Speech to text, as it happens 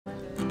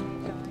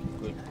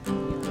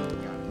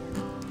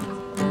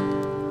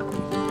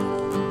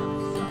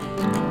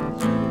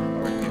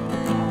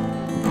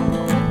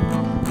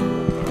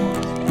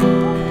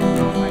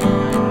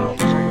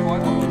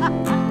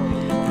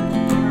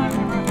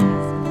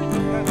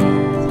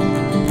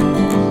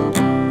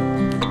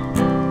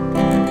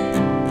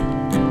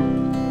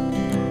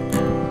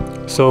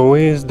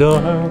always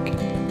dark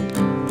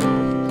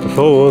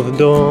before the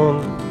dawn,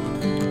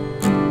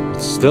 but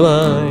still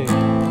I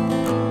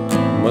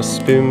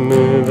must be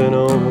moving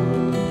on.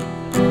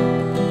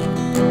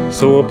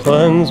 So our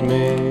plans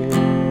made,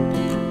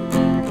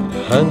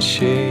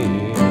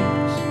 handshakes,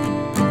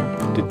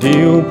 the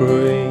deal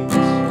breaks.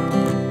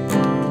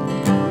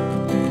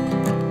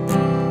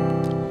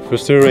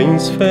 First the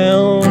rains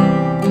fell,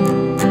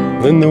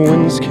 then the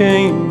winds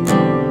came,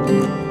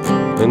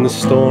 then the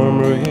storm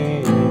raged.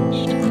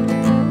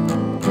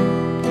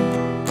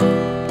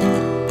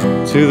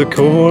 To the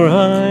core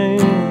I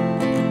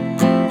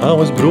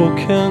was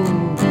broken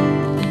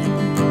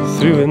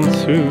through and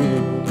through.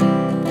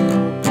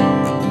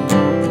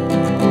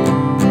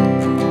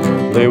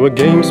 There were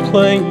games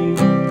played,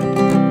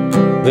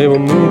 there were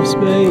moves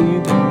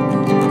made,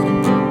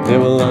 there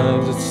were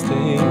lives at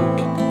stake.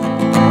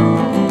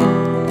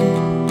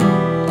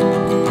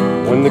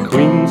 When the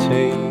queen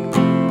takes,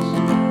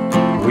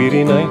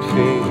 weary night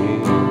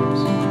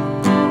fades,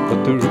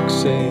 but the rook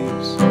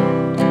saves.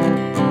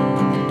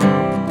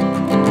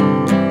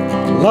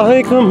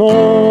 Like the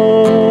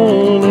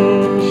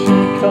morning she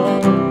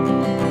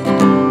comes,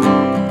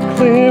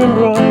 clear and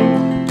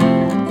bright,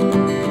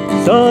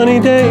 sunny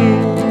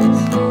days,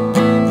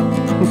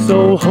 and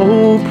so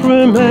hope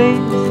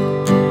remains.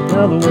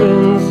 Now the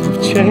winds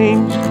have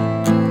changed,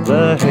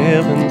 the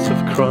heavens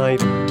have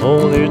cried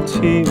all their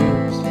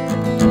tears.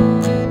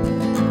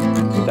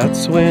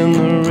 That's when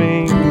the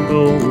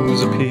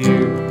rainbows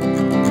appear.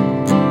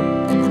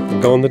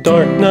 Gone the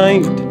dark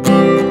night,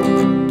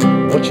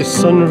 watch the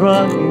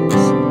sunrise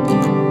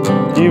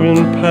here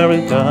in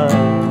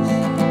paradise.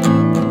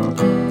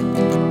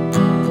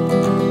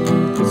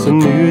 It's a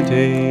new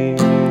day,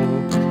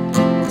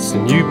 it's a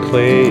new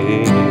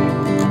play,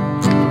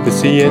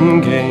 it's the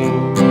end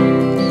games.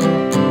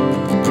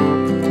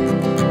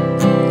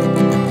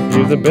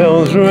 Hear the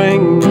bells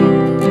ring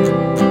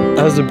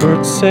as the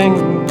birds sing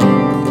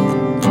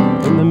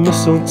and the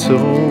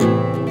mistletoe.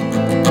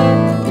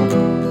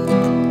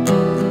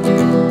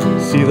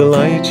 See the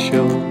light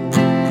show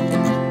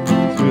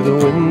through the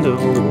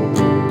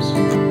windows,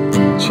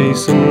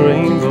 chasing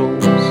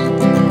rainbows.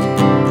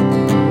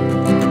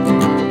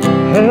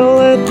 Hell,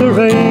 let the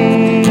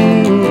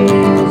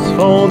rains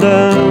fall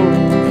down,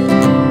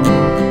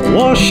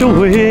 wash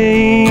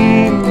away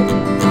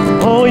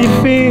all your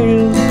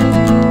fears.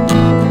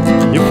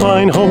 You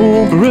find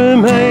hope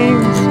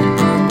remains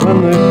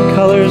when the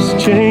colors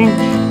change,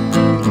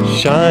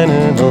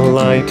 shining a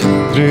light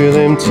through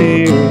them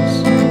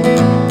tears.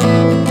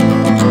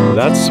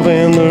 That's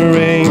when the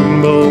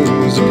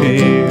rainbows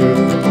appear.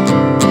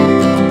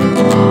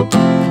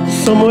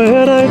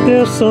 Somewhere out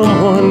there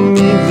someone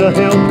needs a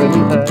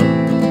helping hand.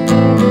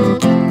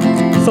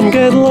 Some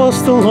get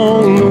lost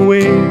along the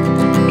way,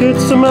 get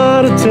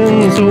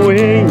Samaritans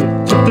away.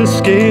 Tip the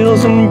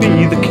scales and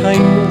be the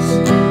kindness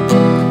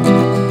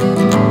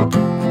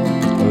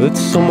that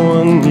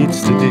someone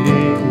needs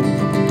today.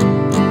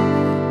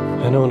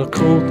 And on a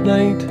cold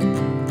night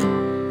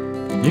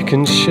you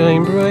can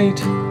shine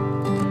bright,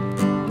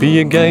 be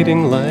a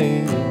guiding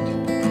light.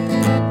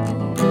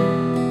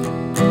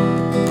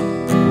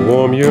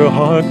 Warm your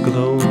heart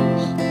glows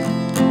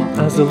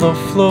as the love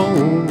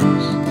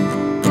flows,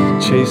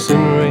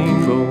 chasing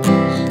rainbows.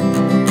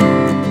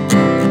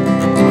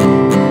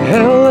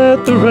 Hell,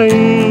 let the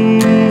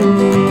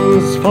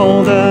rains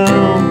fall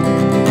down,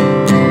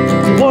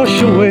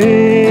 wash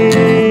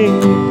away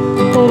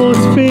all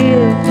those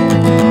fears.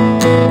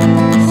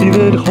 See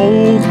that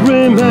hope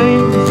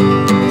remains,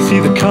 see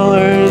the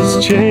colors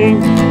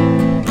change,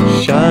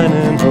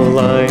 shining a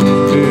light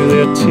through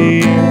their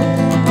tears.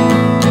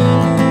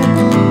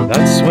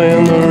 That's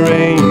when the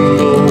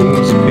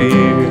rainbows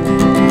appear.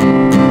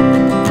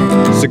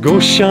 So go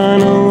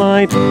shine a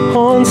light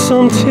on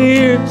some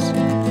tears,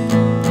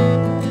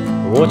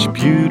 watch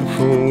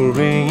beautiful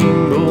rain